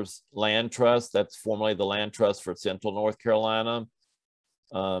Rivers Land Trust. That's formerly the Land Trust for Central North Carolina.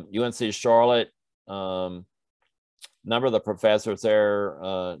 UNC Charlotte, number of the professors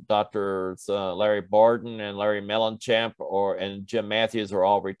there, Drs. Larry Barden and Larry Mellenchamp and Jim Matthews are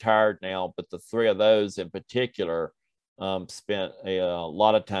all retired now, but the three of those in particular spent a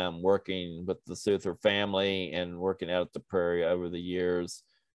lot of time working with the Suther family and working out at the prairie over the years.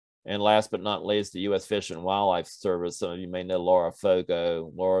 And last but not least, the U.S. Fish and Wildlife Service. Some of you may know Laura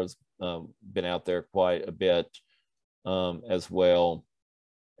Fogo. Laura's been out there quite a bit as well.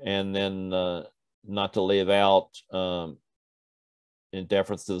 And then not to leave out in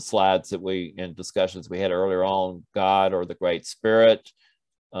deference to the slides that we and discussions we had earlier on, God or the Great Spirit,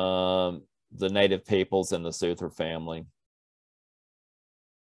 the native peoples, and the Suther family.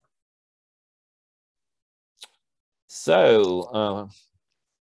 So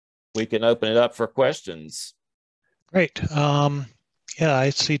we can open it up for questions. Great. Yeah, I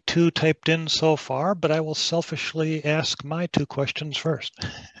see 2 typed in so far, but I will selfishly ask my 2 questions first.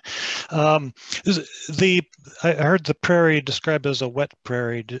 I heard the prairie described as a wet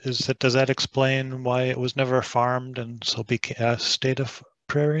prairie. Does that explain why it was never farmed and so became a state of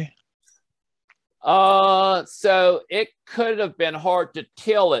prairie? So it could have been hard to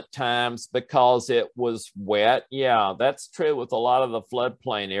till at times because it was wet. Yeah, that's true with a lot of the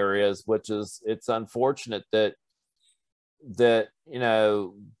floodplain areas, which is, it's unfortunate that you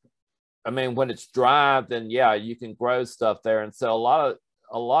know, I mean, when it's dry, then yeah, you can grow stuff there. And so a lot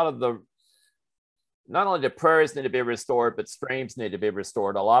of the, not only the prairies need to be restored, but streams need to be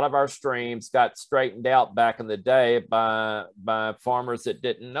restored. A lot of our streams got straightened out back in the day by farmers that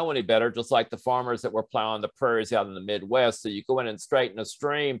didn't know any better, just like the farmers that were plowing the prairies out in the Midwest. So you go in and straighten a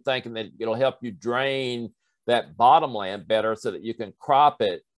stream thinking that it'll help you drain that bottomland better so that you can crop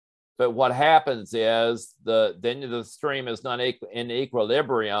it. But what happens is then the stream is not in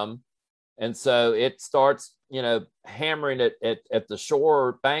equilibrium. And so it starts, you know, hammering it at the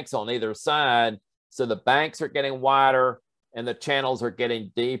shore banks on either side. So the banks are getting wider and the channels are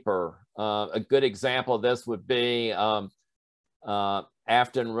getting deeper. A good example of this would be Afton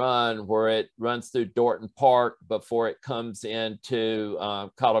Run, where it runs through Dorton Park before it comes into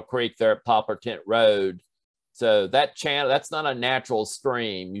Cottle Creek there at Poplar Tent Road. So that channel, that's not a natural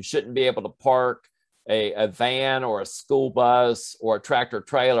stream. You shouldn't be able to park a van or a school bus or a tractor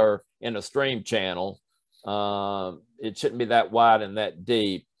trailer in a stream channel. It shouldn't be that wide and that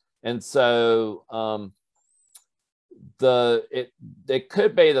deep. And so it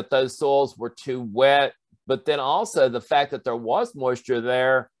could be that those soils were too wet, but then also the fact that there was moisture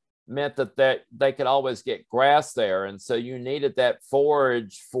there meant that they could always get grass there. And so you needed that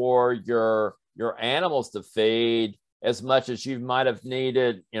forage for your animals to feed as much as you might have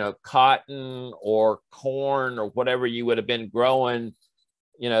needed, you know, cotton or corn or whatever you would have been growing,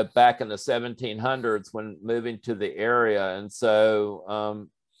 you know, back in the 1700s when moving to the area. And so,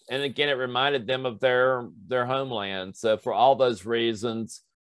 and again, it reminded them of their homeland. So for all those reasons,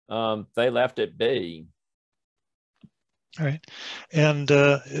 they left it be. All right. And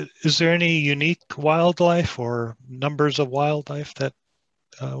is there any unique wildlife or numbers of wildlife that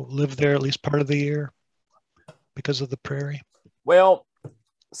live there at least part of the year because of the prairie? Well,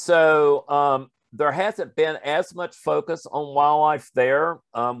 so there hasn't been as much focus on wildlife there.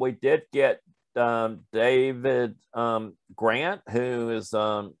 We did get David Grant, who is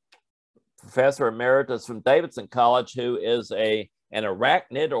professor emeritus from Davidson College, who is an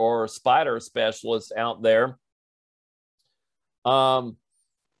arachnid or spider specialist out there. The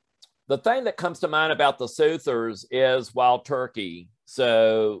thing that comes to mind about the Suthers is wild turkey.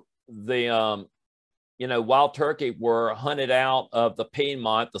 So the you know, wild turkey were hunted out of the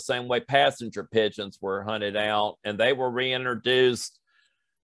Piedmont the same way passenger pigeons were hunted out, and they were reintroduced.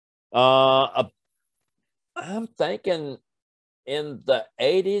 I'm thinking in the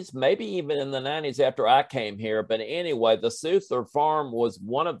 80s, maybe even in the 90s after I came here. But anyway, the Suther farm was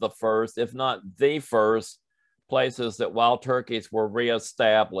one of the first, if not the first, places that wild turkeys were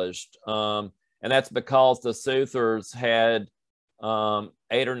reestablished. And that's because the Suthers had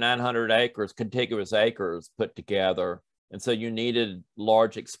 800 or 900 acres, contiguous acres put together. And so you needed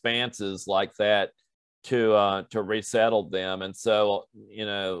large expanses like that to resettle them. And so, you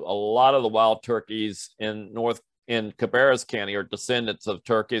know, a lot of the wild turkeys in Cabarrus County are descendants of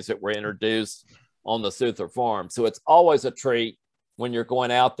turkeys that were introduced on the Suther farm. So it's always a treat when you're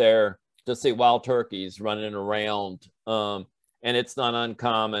going out there to see wild turkeys running around. And it's not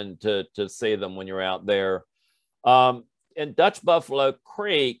uncommon to see them when you're out there. In Dutch Buffalo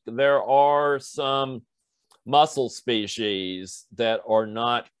Creek, there are some mussel species that are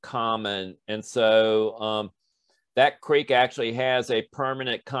not common. And so that creek actually has a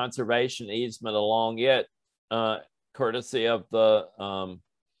permanent conservation easement along it, courtesy of the,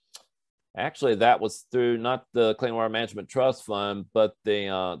 actually that was through not the Clean Water Management Trust Fund, but the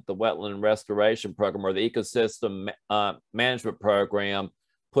Wetland Restoration Program, or the Ecosystem Management Program,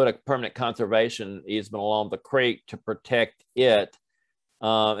 put a permanent conservation easement along the creek to protect it.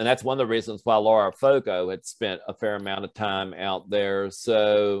 And that's one of the reasons why Laura Fogo had spent a fair amount of time out there.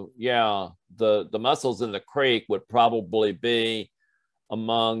 So yeah, the mussels in the creek would probably be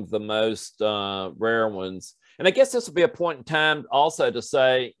among the most rare ones. And I guess this would be a point in time also to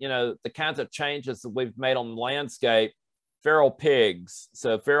say, you know, the kinds of changes that we've made on the landscape feral pigs.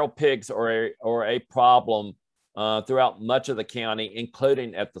 So feral pigs are a problem throughout much of the county,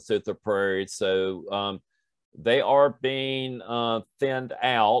 including at the Suther Prairie. So they are being thinned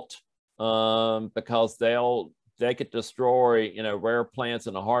out because they could destroy, you know, rare plants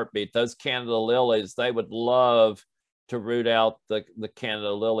in a heartbeat. Those Canada lilies, they would love to root out the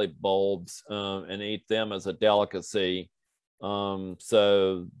Canada lily bulbs and eat them as a delicacy.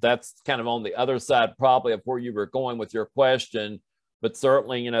 So that's kind of on the other side probably of where you were going with your question. But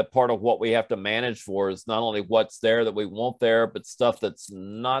certainly, you know, part of what we have to manage for is not only what's there that we want there, but stuff that's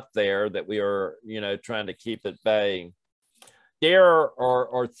not there that we are, you know, trying to keep at bay. Deer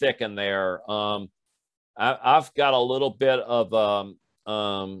are thick in there. I've got a little bit of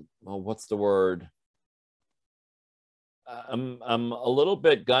what's the word? I'm a little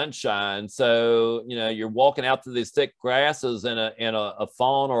bit gun shy, and so, you know, you're walking out through these thick grasses, and a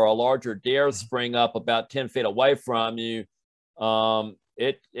fawn or a larger deer spring up about 10 feet away from you.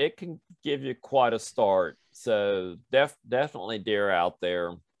 It can give you quite a start. So definitely deer out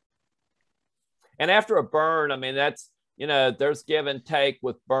there. And after a burn, I mean, that's, you know, there's give and take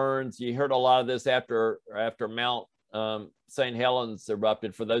with burns. You heard a lot of this after Mount St. Helens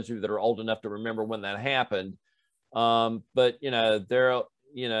erupted, for those of you that are old enough to remember when that happened. But, you know,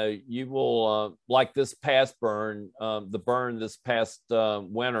 you will, like this past burn, the burn this past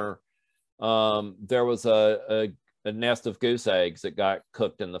winter, there was a nest of goose eggs that got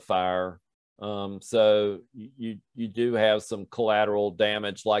cooked in the fire. So you do have some collateral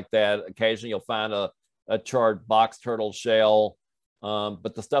damage like that. Occasionally you'll find a charred box turtle shell,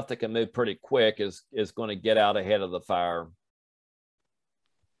 but the stuff that can move pretty quick is going to get out ahead of the fire.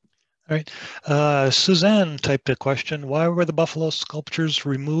 All right. Suzanne typed a question. Why were the buffalo sculptures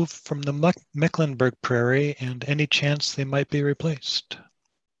removed from the Mecklenburg Prairie, and any chance they might be replaced?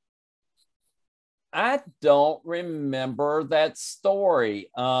 I don't remember that story.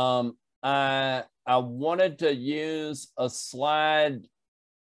 I wanted to use a slide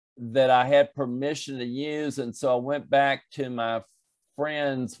that I had permission to use, and so I went back to my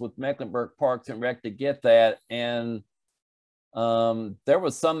friends with Mecklenburg Parks and Rec to get that, and there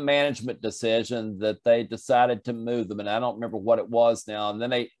was some management decision that they decided to move them, and I don't remember what it was now. And then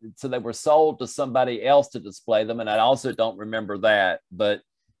they were sold to somebody else to display them, and I also don't remember that. But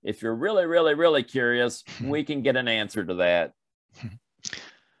if you're really, really, really curious, we can get an answer to that.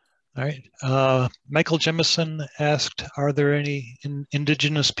 All right. Michael Jemison asked, are there any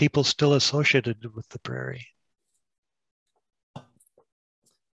indigenous people still associated with the prairie?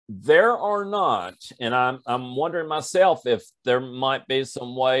 There are not, and I'm wondering myself if there might be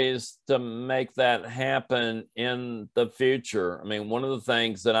some ways to make that happen in the future. I mean, one of the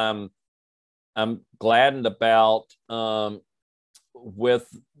things that I'm gladdened about with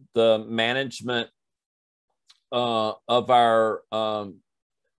the management of our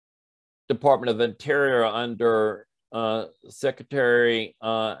Department of Interior under Secretary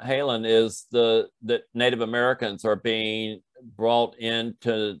Halen is that Native Americans are being brought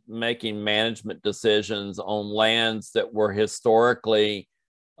into making management decisions on lands that were historically,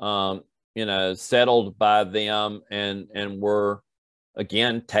 you know, settled by them and were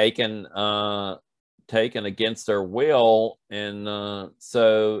again taken against their will. And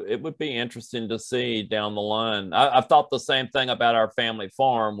so it would be interesting to see down the line. I've thought the same thing about our family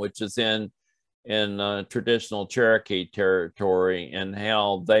farm, which is in traditional Cherokee territory, and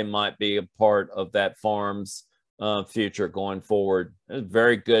how they might be a part of that farm's future going forward. A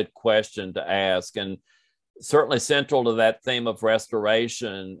very good question to ask, and certainly central to that theme of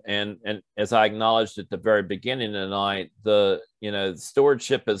restoration. And as I acknowledged at the very beginning of the night,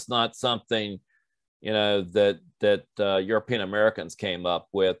 stewardship is not something, you know, that European Americans came up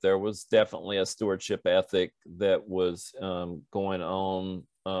with. There was definitely a stewardship ethic that was going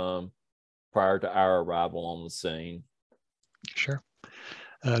on prior to our arrival on the scene. Sure.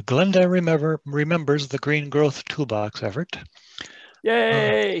 Glenda remembers the Green Growth Toolbox effort.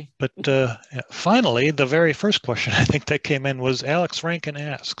 Yay! But finally, the very first question I think that came in was Alex Rankin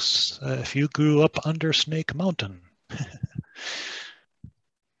asks, if you grew up under Snake Mountain.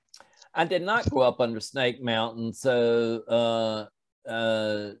 I did not grow up under Snake Mountain, so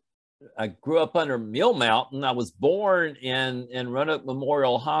I grew up under Mule Mountain. I was born in Roanoke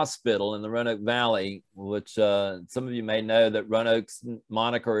Memorial Hospital in the Roanoke Valley, which some of you may know that Roanoke's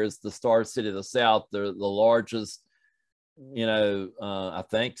moniker is the Star City of the South. They're the largest, you know, I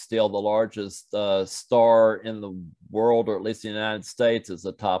think still the largest star in the world, or at least the United States, is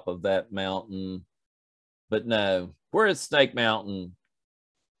the top of that mountain. But no, where is Snake Mountain?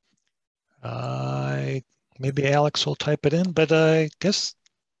 Maybe Alex will type it in, but I guess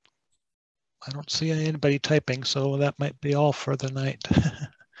I don't see anybody typing, so that might be all for the night.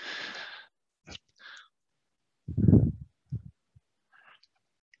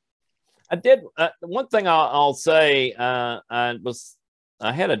 I did one thing I'll say. I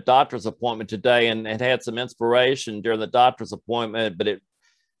had a doctor's appointment today and had some inspiration during the doctor's appointment, but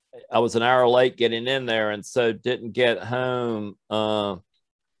I was an hour late getting in there, and so didn't get home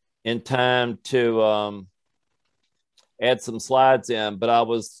in time to add some slides in. But I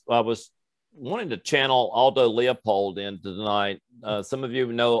was wanting to channel Aldo Leopold into tonight. Some of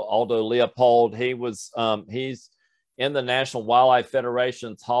you know Aldo Leopold. He's in the National Wildlife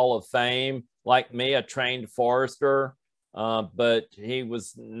Federation's Hall of Fame. Like me, a trained forester, but he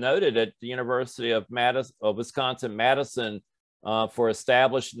was noted at the University of Wisconsin-Madison for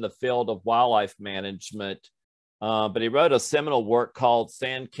establishing the field of wildlife management. But he wrote a seminal work called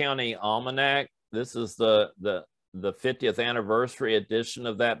Sand County Almanac. This is the 50th anniversary edition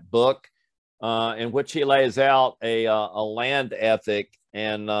of that book, in which he lays out a land ethic.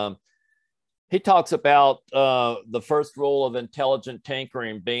 And he talks about the first rule of intelligent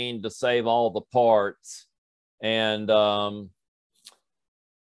tinkering being to save all the parts. And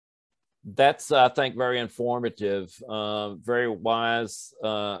that's, I think, very informative, very wise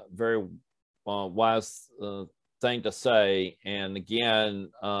thing to say. And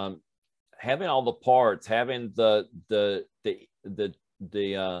again, having all the parts, having the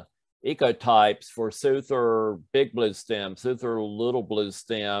ecotypes for Suther big bluestem, Suther little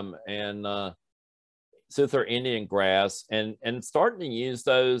bluestem, and Suther Indiangrass, and starting to use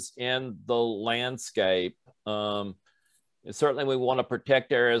those in the landscape. Certainly we want to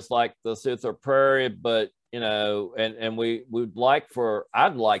protect areas like the Suther Prairie, but and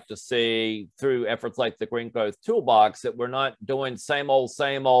I'd like to see through efforts like the Green Growth Toolbox that we're not doing same old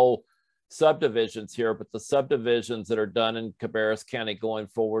subdivisions here, but the subdivisions that are done in Cabarrus County going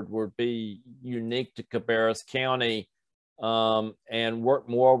forward would be unique to Cabarrus County, and work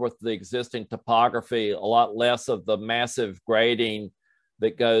more with the existing topography, a lot less of the massive grading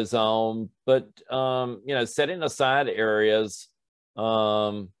that goes on, but setting aside areas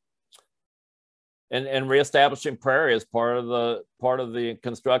and reestablishing prairie as part of the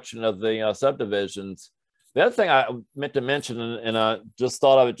construction of the subdivisions. The other thing I meant to mention, and I just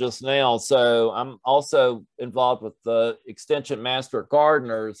thought of it just now, so I'm also involved with the Extension Master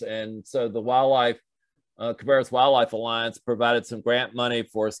Gardeners, and so the Cabarrus Wildlife Alliance provided some grant money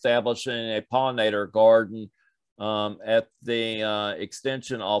for establishing a pollinator garden at the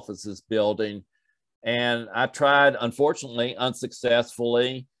Extension Offices building. And I tried, unfortunately,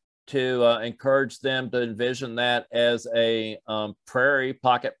 unsuccessfully, to encourage them to envision that as a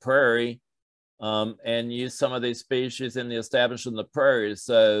pocket prairie, and use some of these species in the establishment of the prairies.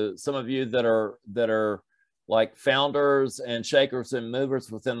 So some of you that are like founders and shakers and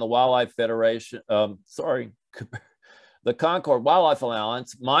movers within the Wildlife Federation, the Concord Wildlife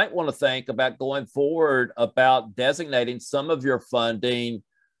Alliance, might want to think about going forward about designating some of your funding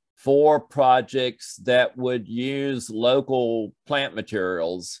for projects that would use local plant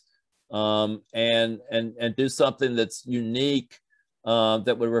materials, and do something that's unique,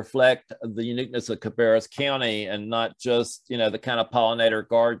 that would reflect the uniqueness of Cabarrus County, and not just the kind of pollinator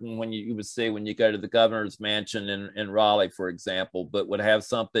garden when you would see when you go to the governor's mansion in Raleigh, for example, but would have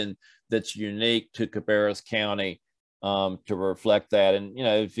something that's unique to Cabarrus County, to reflect that. And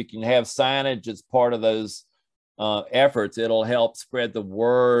if you can have signage as part of those efforts, it'll help spread the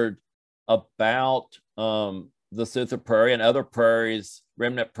word about the Suther Prairie and other prairies,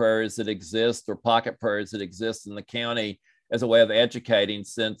 remnant prairies that exist, or pocket prairies that exist in the county, as a way of educating,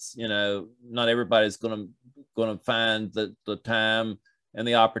 since not everybody's going to find the time and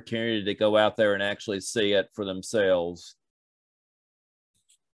the opportunity to go out there and actually see it for themselves.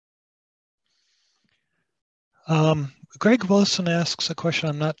 Greg Wilson asks a question.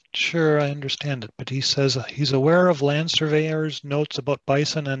 I'm not sure I understand it, but he says he's aware of land surveyors' notes about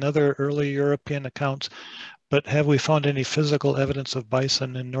bison and other early European accounts, but have we found any physical evidence of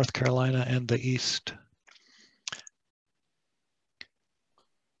bison in North Carolina and the East?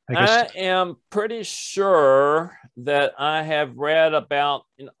 I am pretty sure that I have read about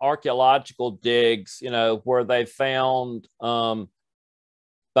archaeological digs, where they found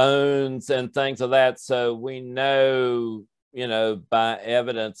bones and things of that. So we know, by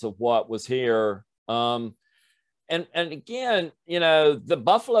evidence of what was here. And again, the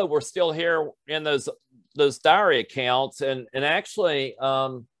buffalo were still here in those diary accounts. And actually,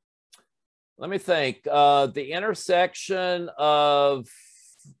 let me think, the intersection of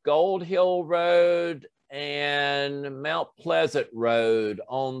Gold Hill Road and Mount Pleasant Road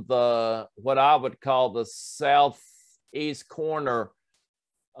on what I would call the southeast corner,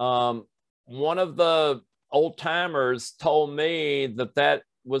 one of the old timers told me that that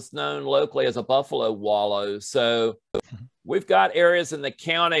was known locally as a buffalo wallow. So we've got areas in the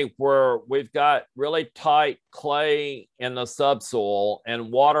county where we've got really tight clay in the subsoil,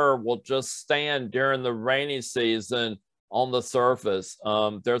 and water will just stand during the rainy season on the surface.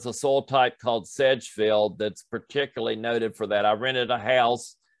 There's a soil type called sedgefield that's particularly noted for that. I rented a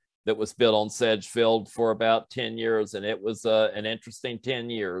house that was built on sedgefield for about 10 years, and it was an interesting 10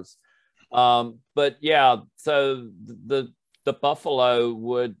 years. But yeah, so the buffalo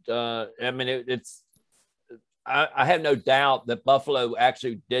would, I mean, I have no doubt that buffalo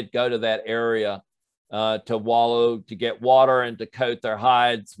actually did go to that area to wallow, to get water, and to coat their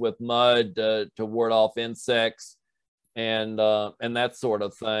hides with mud to ward off insects and that sort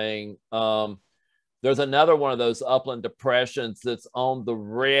of thing. There's another one of those upland depressions that's on the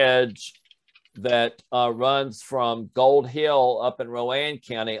ridge that runs from Gold Hill up in Rowan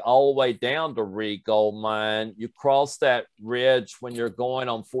County all the way down to Reed Gold Mine. You cross that ridge when you're going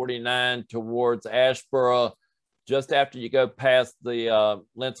on 49 towards Ashboro, just after you go past the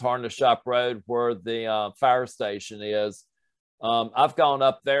Lentz Harness Shop Road where the fire station is. I've gone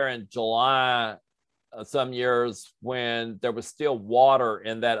up there in July some years when there was still water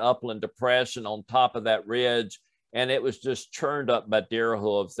in that upland depression on top of that ridge, and it was just churned up by deer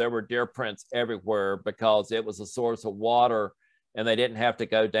hooves. There were deer prints everywhere because it was a source of water, and they didn't have to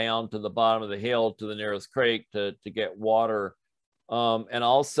go down to the bottom of the hill to the nearest creek to get water. And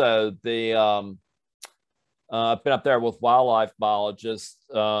also I've been up there with wildlife biologists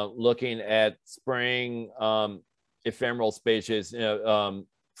looking at spring ephemeral species,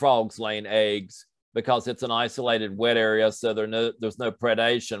 frogs laying eggs, because it's an isolated wet area, so there's no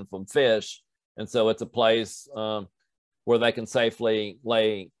predation from fish. And so it's a place where they can safely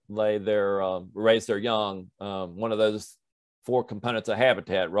raise their young. One of those 4 components of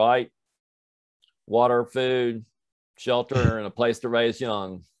habitat, right? Water, food, shelter, and a place to raise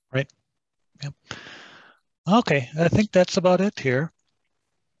young. Right. Yep. Okay, I think that's about it here.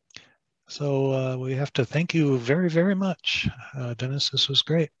 So we have to thank you very, very much, Dennis. This was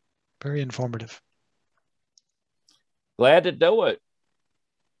great. Very informative. Glad to do it.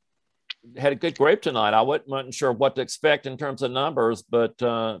 Had a good group tonight. I wasn't sure what to expect in terms of numbers, but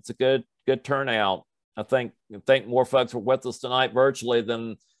it's a good turnout. I think more folks were with us tonight virtually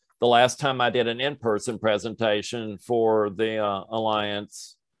than the last time I did an in-person presentation for the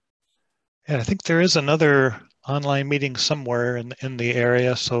Alliance. Yeah, I think there is another online meeting somewhere in the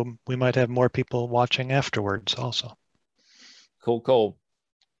area, so we might have more people watching afterwards also. Cool.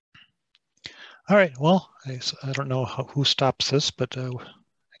 All right, well, I don't know who stops this, but I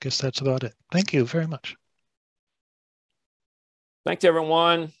guess that's about it. Thank you very much. Thanks,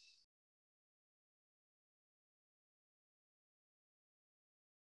 everyone.